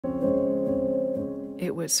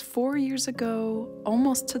It was 4 years ago,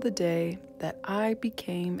 almost to the day, that I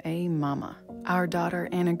became a mama. Our daughter,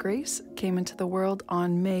 Anna Grace, came into the world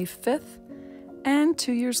on May 5th, and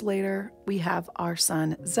 2 years later, we have our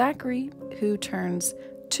son, Zachary, who turns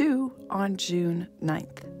 2 on June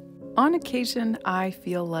 9th. On occasion, I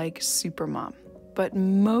feel like supermom, but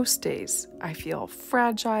most days I feel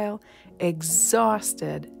fragile,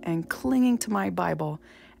 exhausted, and clinging to my Bible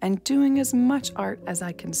and doing as much art as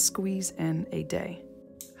I can squeeze in a day.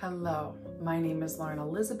 Hello, my name is Lauren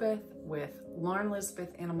Elizabeth with Lauren Elizabeth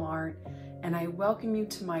Animal Art, and I welcome you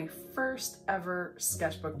to my first ever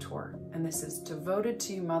sketchbook tour. And this is devoted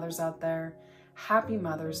to you mothers out there. Happy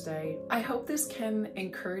Mother's Day. I hope this can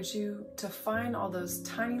encourage you to find all those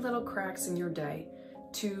tiny little cracks in your day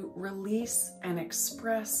to release and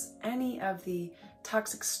express any of the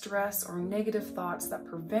toxic stress or negative thoughts that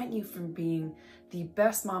prevent you from being the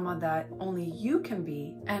best mama that only you can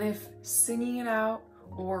be. And if singing it out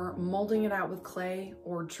or molding it out with clay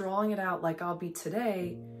or drawing it out like I'll be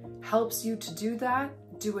today helps you to do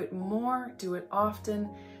that, do it more, do it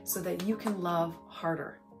often, so that you can love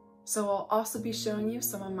harder. So I'll also be showing you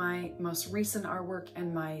some of my most recent artwork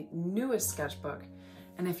and my newest sketchbook.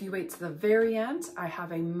 And if you wait to the very end, I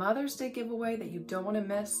have a Mother's Day giveaway that you don't want to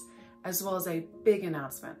miss, as well as a big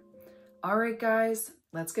announcement. All right, guys,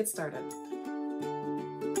 let's get started.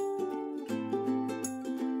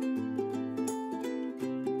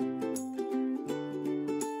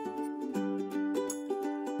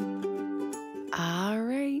 All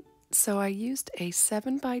right, so I used a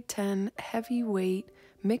 7x10 heavyweight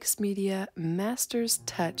mixed media Master's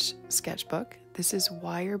Touch sketchbook. This is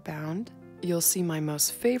wire bound. You'll see my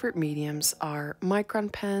most favorite mediums are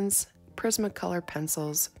micron pens, Prismacolor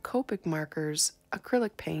pencils, Copic markers,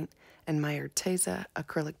 acrylic paint, and my Arteza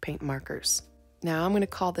acrylic paint markers. Now I'm going to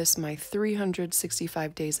call this my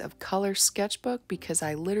 365 days of color sketchbook because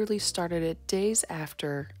I literally started it days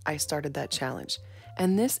after I started that challenge.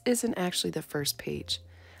 And this isn't actually the first page.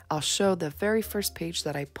 I'll show the very first page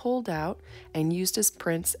that I pulled out and used as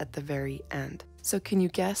prints at the very end. So can you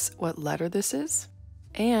guess what letter this is?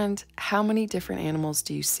 And how many different animals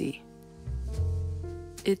do you see?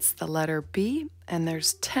 It's the letter B, and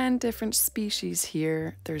there's 10 different species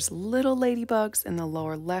here. There's little ladybugs in the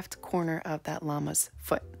lower left corner of that llama's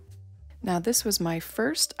foot. Now, this was my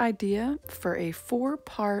first idea for a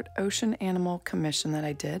 4-part ocean animal commission that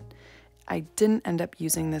I did. I didn't end up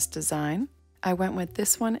using this design. I went with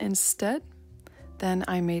this one instead. Then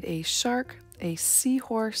I made a shark, a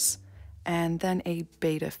seahorse, and then a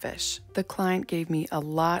betta fish. The client gave me a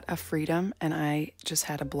lot of freedom and I just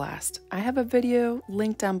had a blast. I have a video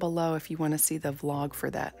linked down below if you want to see the vlog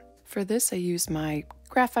for that. For this, I used my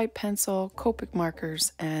graphite pencil, Copic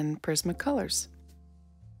markers, and Prismacolors.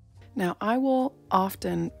 Now, I will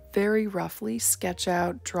often very roughly sketch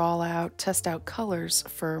out, draw out, test out colors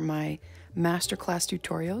for my Masterclass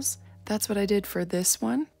tutorials. That's what I did for this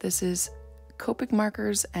one. This is Copic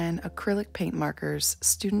markers and acrylic paint markers.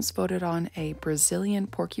 Students voted on a Brazilian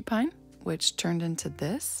porcupine, which turned into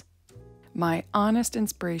this. My honest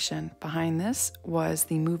inspiration behind this was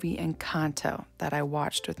the movie Encanto that I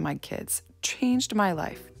watched with my kids. Changed my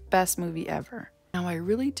life. Best movie ever. Now, I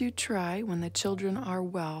really do try when the children are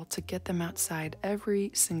well to get them outside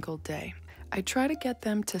every single day. I try to get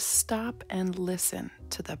them to stop and listen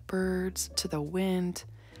to the birds, to the wind.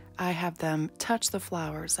 I have them touch the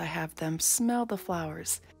flowers. I have them smell the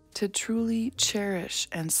flowers to truly cherish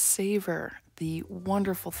and savor the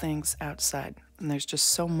wonderful things outside. And there's just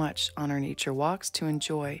so much on our nature walks to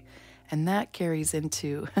enjoy. And that carries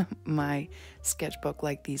into my sketchbook,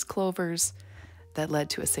 like these clovers that led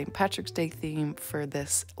to a St. Patrick's Day theme for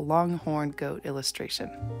this longhorn goat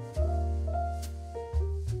illustration.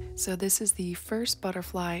 So this is the first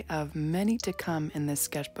butterfly of many to come in this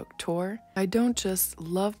sketchbook tour. I don't just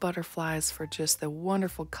love butterflies for just the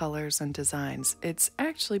wonderful colors and designs. It's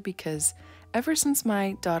actually because ever since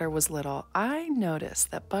my daughter was little, I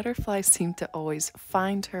noticed that butterflies seem to always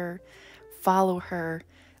find her, follow her,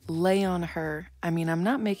 lay on her. I mean, I'm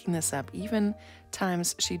not making this up. Even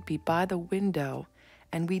times she'd be by the window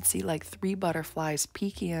and we'd see like 3 butterflies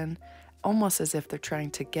peek in, almost as if they're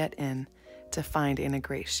trying to get in to find Anna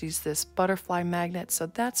Grace. She's this butterfly magnet, so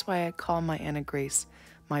that's why I call my Anna Grace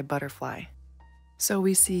my butterfly. So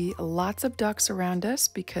we see lots of ducks around us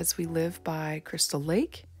because we live by Crystal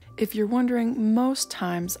Lake. If you're wondering, most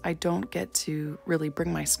times I don't get to really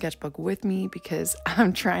bring my sketchbook with me because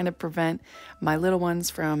I'm trying to prevent my little ones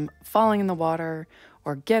from falling in the water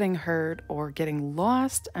or getting hurt or getting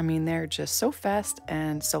lost. I mean, they're just so fast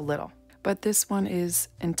and so little. But this one is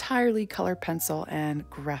entirely color pencil and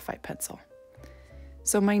graphite pencil.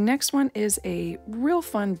 So my next one is a real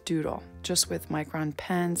fun doodle, just with Micron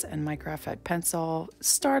pens and my graphite pencil.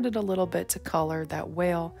 Started a little bit to color that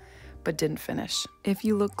whale, but didn't finish. If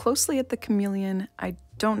you look closely at the chameleon, I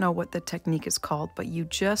don't know what the technique is called, but you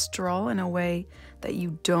just draw in a way that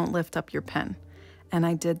you don't lift up your pen. And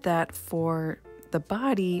I did that for the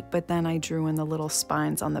body, but then I drew in the little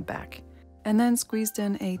spines on the back. And then squeezed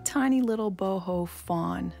in a tiny little boho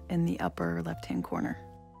fawn in the upper left-hand corner.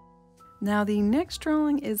 Now the next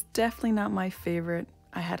drawing is definitely not my favorite.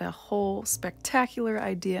 I had a whole spectacular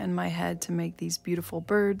idea in my head to make these beautiful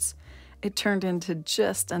birds. It turned into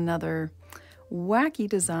just another wacky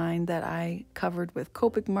design that I covered with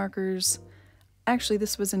Copic markers. Actually,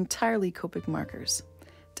 this was entirely Copic markers.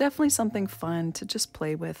 Definitely something fun to just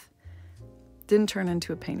play with. Didn't turn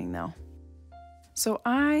into a painting though. So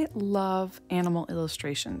I love animal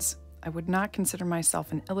illustrations. I would not consider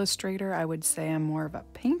myself an illustrator. I would say I'm more of a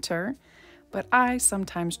painter, but I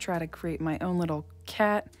sometimes try to create my own little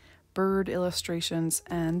cat, bird illustrations,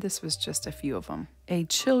 and this was just a few of them. A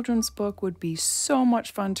children's book would be so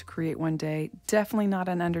much fun to create one day. Definitely not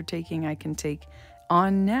an undertaking I can take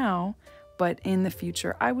on now, but in the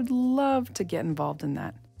future, I would love to get involved in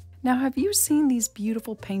that. Now, have you seen these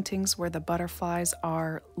beautiful paintings where the butterflies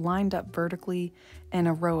are lined up vertically in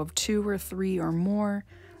a row of 2 or 3 or more?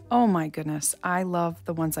 Oh my goodness, I love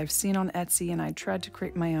the ones I've seen on Etsy, and I tried to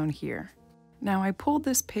create my own here. Now I pulled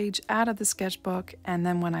this page out of the sketchbook, and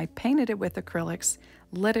then when I painted it with acrylics,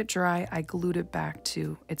 let it dry, I glued it back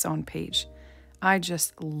to its own page. I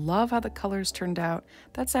just love how the colors turned out.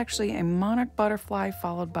 That's actually a monarch butterfly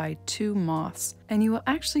followed by 2 moths. And you will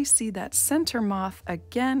actually see that center moth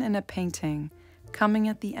again in a painting coming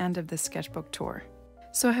at the end of the sketchbook tour.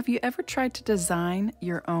 So have you ever tried to design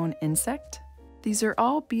your own insect? These are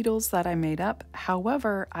all beetles that I made up.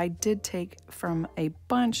 However, I did take from a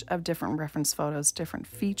bunch of different reference photos, different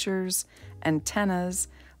features, antennas,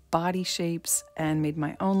 body shapes, and made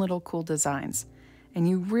my own little cool designs. And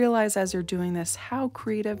you realize as you're doing this how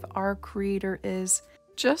creative our creator is.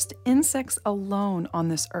 Just insects alone on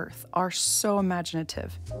this earth are so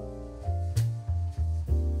imaginative.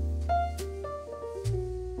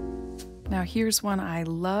 Now here's one I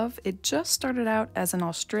love. It just started out as an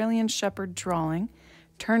Australian Shepherd drawing,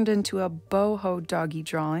 turned into a boho doggy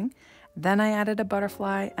drawing. Then I added a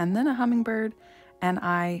butterfly and then a hummingbird, and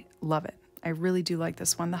I love it. I really do like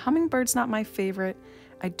this one. The hummingbird's not my favorite.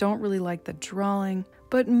 I don't really like the drawing,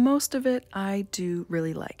 but most of it I do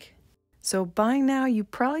really like. So by now you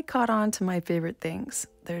probably caught on to my favorite things.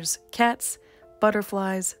 There's cats,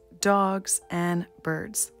 butterflies, dogs, and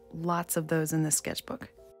birds. Lots of those in the sketchbook.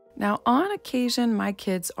 Now on occasion my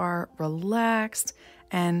kids are relaxed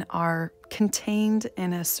and are contained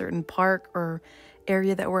in a certain park or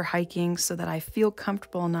area that we're hiking so that I feel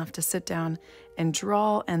comfortable enough to sit down and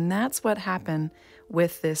draw, and that's what happened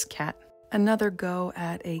with this cat. Another go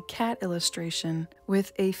at a cat illustration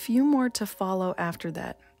with a few more to follow after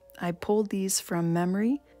that. I pulled these from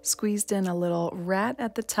memory, squeezed in a little rat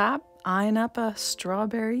at the top, eyeing up a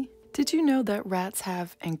strawberry. Did you know that rats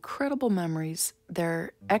have incredible memories?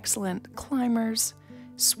 They're excellent climbers,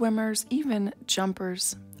 swimmers, even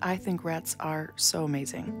jumpers. I think rats are so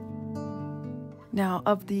amazing. Now,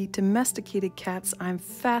 of the domesticated cats, I'm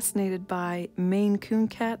fascinated by Maine Coon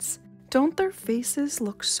cats. Don't their faces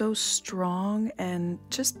look so strong and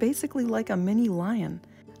just basically like a mini lion?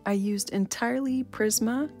 I used entirely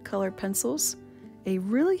Prisma colored pencils. A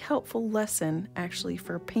really helpful lesson actually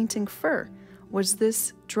for painting fur was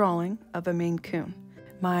this drawing of a Maine Coon.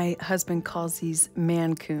 My husband calls these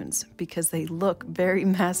man-coons because they look very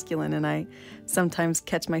masculine, and I sometimes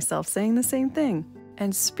catch myself saying the same thing.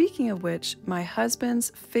 And speaking of which, my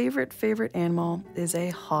husband's favorite animal is a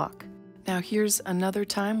hawk. Now here's another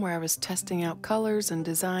time where I was testing out colors and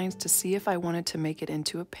designs to see if I wanted to make it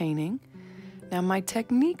into a painting. Now my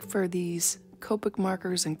technique for these Copic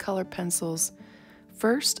markers and color pencils,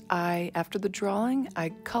 first after the drawing, I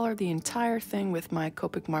color the entire thing with my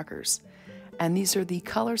Copic markers. And these are the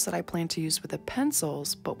colors that I plan to use with the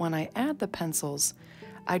pencils, but when I add the pencils,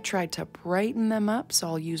 I tried to brighten them up, so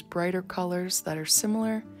I'll use brighter colors that are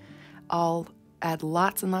similar. I'll add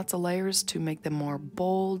lots and lots of layers to make them more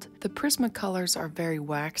bold. The Prisma colors are very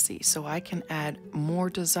waxy, so I can add more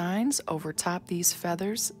designs over top these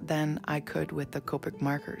feathers than I could with the Copic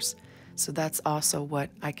markers. So that's also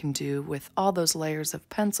what I can do with all those layers of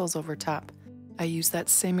pencils over top. I use that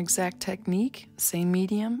same exact technique, same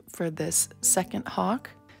medium for this second hawk.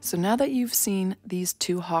 So now that you've seen these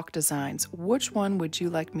 2 hawk designs, which one would you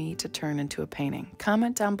like me to turn into a painting?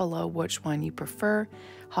 Comment down below which one you prefer,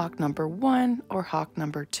 hawk number 1 or hawk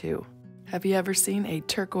number 2. Have you ever seen a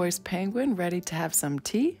turquoise penguin ready to have some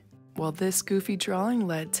tea? Well, this goofy drawing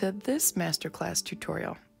led to this masterclass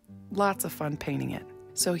tutorial. Lots of fun painting it.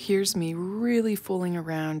 So here's me really fooling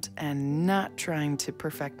around and not trying to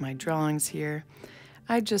perfect my drawings here.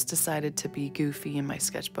 I just decided to be goofy in my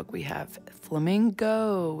sketchbook. We have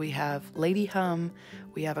flamingo, we have Lady Hum,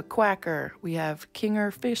 we have a quacker, we have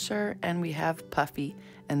Kinger Fisher, and we have Puffy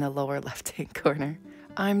in the lower left-hand corner.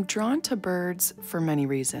 I'm drawn to birds for many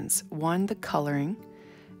reasons. One, the coloring.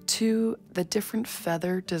 Two, the different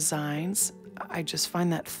feather designs. I just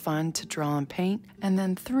find that fun to draw and paint. And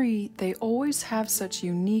then three, they always have such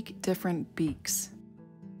unique different beaks.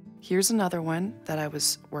 Here's another one that I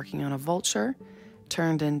was working on, a vulture,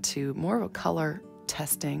 turned into more of a color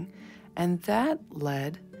testing, and that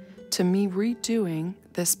led to me redoing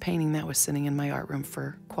this painting that was sitting in my art room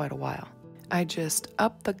for quite a while. I just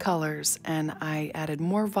upped the colors and I added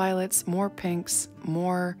more violets, more pinks,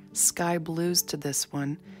 more sky blues to this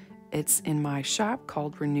one. It's in my shop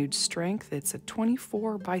called Renewed Strength. It's a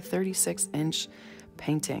 24 by 36 inch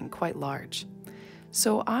painting, quite large.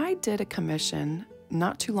 So I did a commission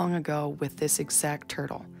not too long ago with this exact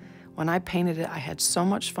turtle. When I painted it, I had so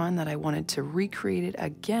much fun that I wanted to recreate it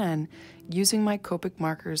again using my Copic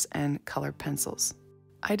markers and colored pencils.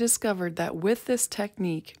 I discovered that with this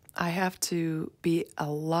technique, I have to be a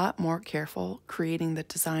lot more careful creating the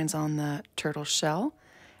designs on the turtle shell,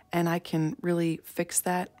 and I can really fix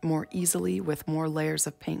that more easily with more layers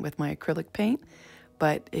of paint with my acrylic paint.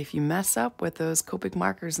 But if you mess up with those Copic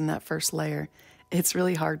markers in that first layer, it's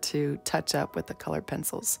really hard to touch up with the colored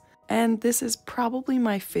pencils. And this is probably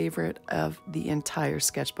my favorite of the entire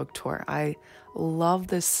sketchbook tour. I love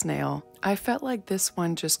this snail. I felt like this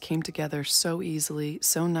one just came together so easily,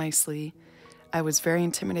 so nicely. I was very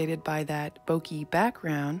intimidated by that bokeh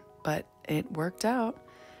background, but it worked out.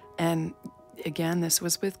 And again, this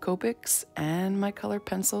was with Copics and my colored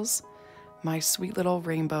pencils. My sweet little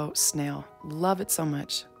rainbow snail. Love it so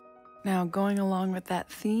much. Now, going along with that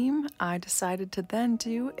theme, I decided to then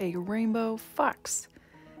do a rainbow fox.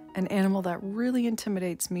 An animal that really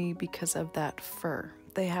intimidates me because of that fur.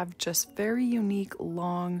 They have just very unique,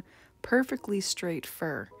 long, perfectly straight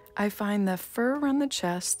fur. I find the fur around the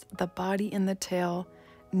chest, the body, and the tail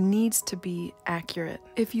needs to be accurate.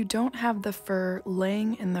 If you don't have the fur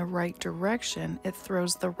laying in the right direction, it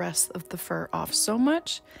throws the rest of the fur off so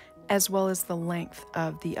much, as well as the length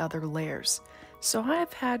of the other layers. So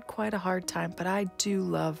I've had quite a hard time, but I do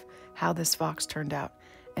love how this fox turned out.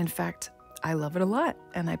 In fact, I love it a lot,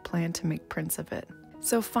 and I plan to make prints of it.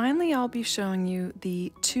 So finally, I'll be showing you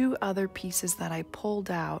the two other pieces that I pulled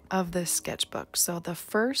out of this sketchbook. So the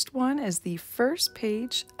first one is the first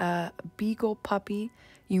page, a beagle puppy.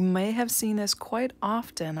 You may have seen this quite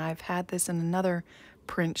often. I've had this in another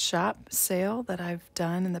print shop sale that I've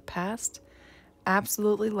done in the past.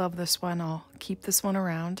 Absolutely love this one. I'll keep this one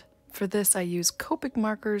around. For this, I use Copic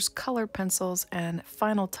markers, colored pencils, and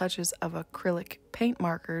final touches of acrylic paint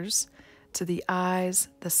markers to the eyes,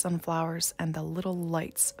 the sunflowers, and the little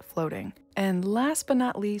lights floating. And last but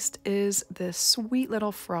not least is this sweet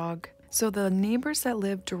little frog. So the neighbors that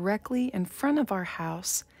live directly in front of our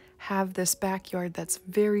house have this backyard that's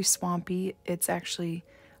very swampy. It's actually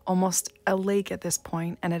almost a lake at this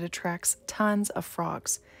point, and it attracts tons of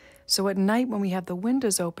frogs. So at night when we have the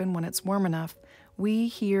windows open, when it's warm enough, we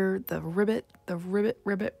hear the ribbit,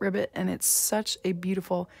 ribbit, and it's such a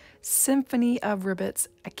beautiful symphony of ribbits.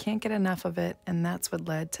 I can't get enough of it, and that's what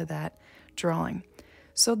led to that drawing.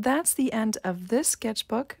 So that's the end of this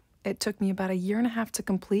sketchbook. It took me about 1.5 years to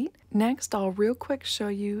complete. Next, I'll real quick show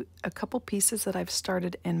you a couple pieces that I've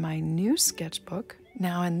started in my new sketchbook.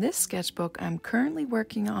 Now in this sketchbook, I'm currently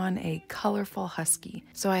working on a colorful husky.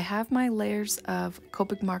 So I have my layers of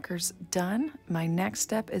Copic markers done. My next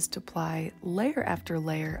step is to apply layer after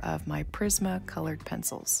layer of my Prisma colored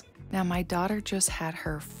pencils. Now my daughter just had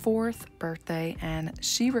her 4th birthday and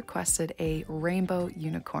she requested a rainbow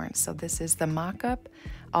unicorn. So this is the mock-up.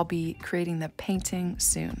 I'll be creating the painting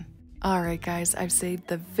soon. Alright guys, I've saved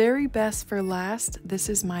the very best for last. This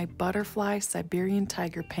is my butterfly Siberian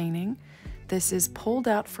tiger painting. This is pulled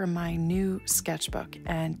out from my new sketchbook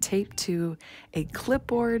and taped to a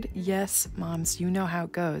clipboard. Yes, moms, you know how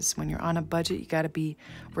it goes. When you're on a budget, you gotta be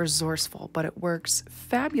resourceful, but it works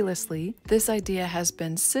fabulously. This idea has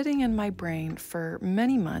been sitting in my brain for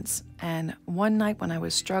many months, and one night when I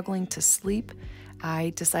was struggling to sleep,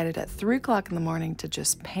 I decided at 3 o'clock in the morning to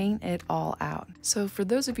just paint it all out. So for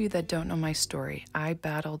those of you that don't know my story, I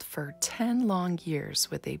battled for 10 long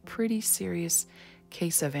years with a pretty serious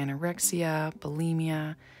case of anorexia,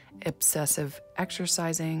 bulimia, obsessive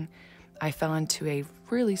exercising. I fell into a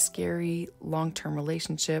really scary long-term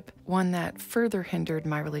relationship, one that further hindered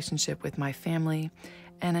my relationship with my family.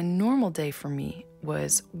 And a normal day for me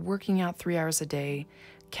was working out 3 hours a day,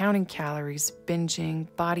 counting calories, binging,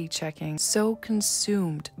 body checking, so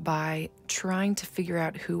consumed by trying to figure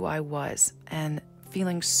out who I was and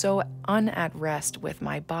feeling so at rest with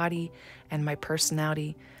my body and my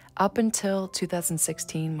personality up until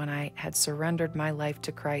 2016 when I had surrendered my life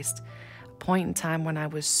to Christ, a point in time when I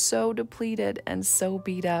was so depleted and so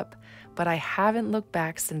beat up. But I haven't looked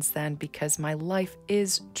back since then because my life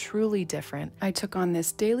is truly different. I took on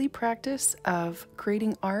this daily practice of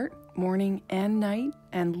creating art morning and night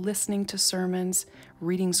and listening to sermons,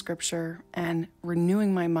 reading scripture, and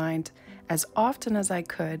renewing my mind as often as I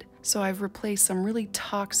could. So I've replaced some really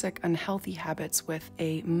toxic, unhealthy habits with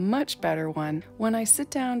a much better one. When I sit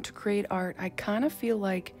down to create art, I kind of feel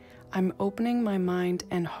like I'm opening my mind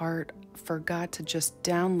and heart for God to just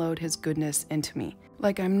download His goodness into me.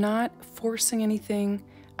 Like I'm not forcing anything,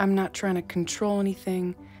 I'm not trying to control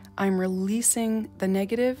anything, I'm releasing the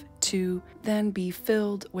negative to then be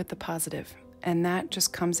filled with the positive. And that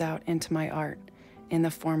just comes out into my art in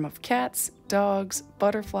the form of cats, dogs,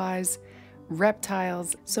 butterflies,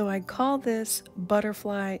 reptiles. So I call this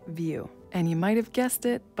Butterfly View. And you might have guessed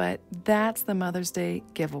it, but that's the Mother's Day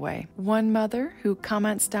giveaway. One mother who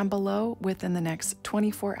comments down below within the next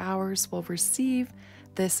 24 hours will receive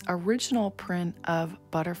this original print of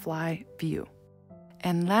Butterfly View.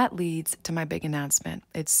 And that leads to my big announcement.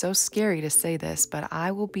 It's so scary to say this, but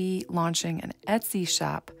I will be launching an Etsy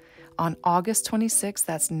shop on August 26th,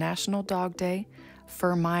 that's National Dog Day,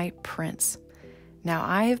 for my prints. Now,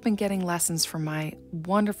 I have been getting lessons from my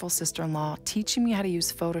wonderful sister-in-law teaching me how to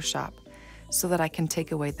use Photoshop so that I can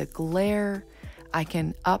take away the glare, I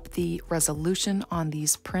can up the resolution on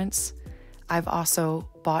these prints. I've also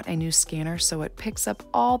bought a new scanner so it picks up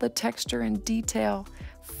all the texture and detail.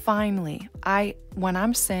 Finally, when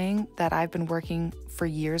I'm saying that I've been working for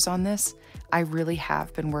years on this, I really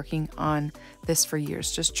have been working on this for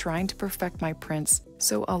years, just trying to perfect my prints.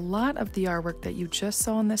 So a lot of the artwork that you just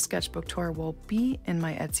saw in this sketchbook tour will be in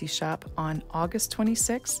my Etsy shop on August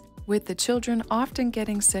 26th. With the children often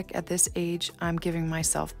getting sick at this age, I'm giving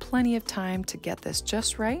myself plenty of time to get this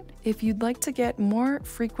just right. If you'd like to get more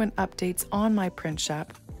frequent updates on my print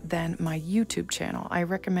shop than my YouTube channel, I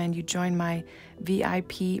recommend you join my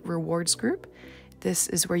VIP rewards group. This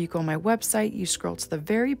is where you go on my website, you scroll to the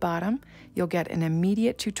very bottom, you'll get an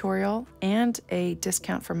immediate tutorial and a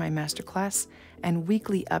discount for my masterclass and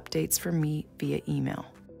weekly updates from me via email.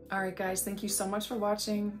 All right, guys, thank you so much for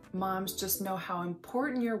watching. Moms, just know how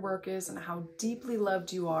important your work is and how deeply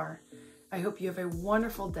loved you are. I hope you have a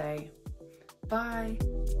wonderful day. Bye.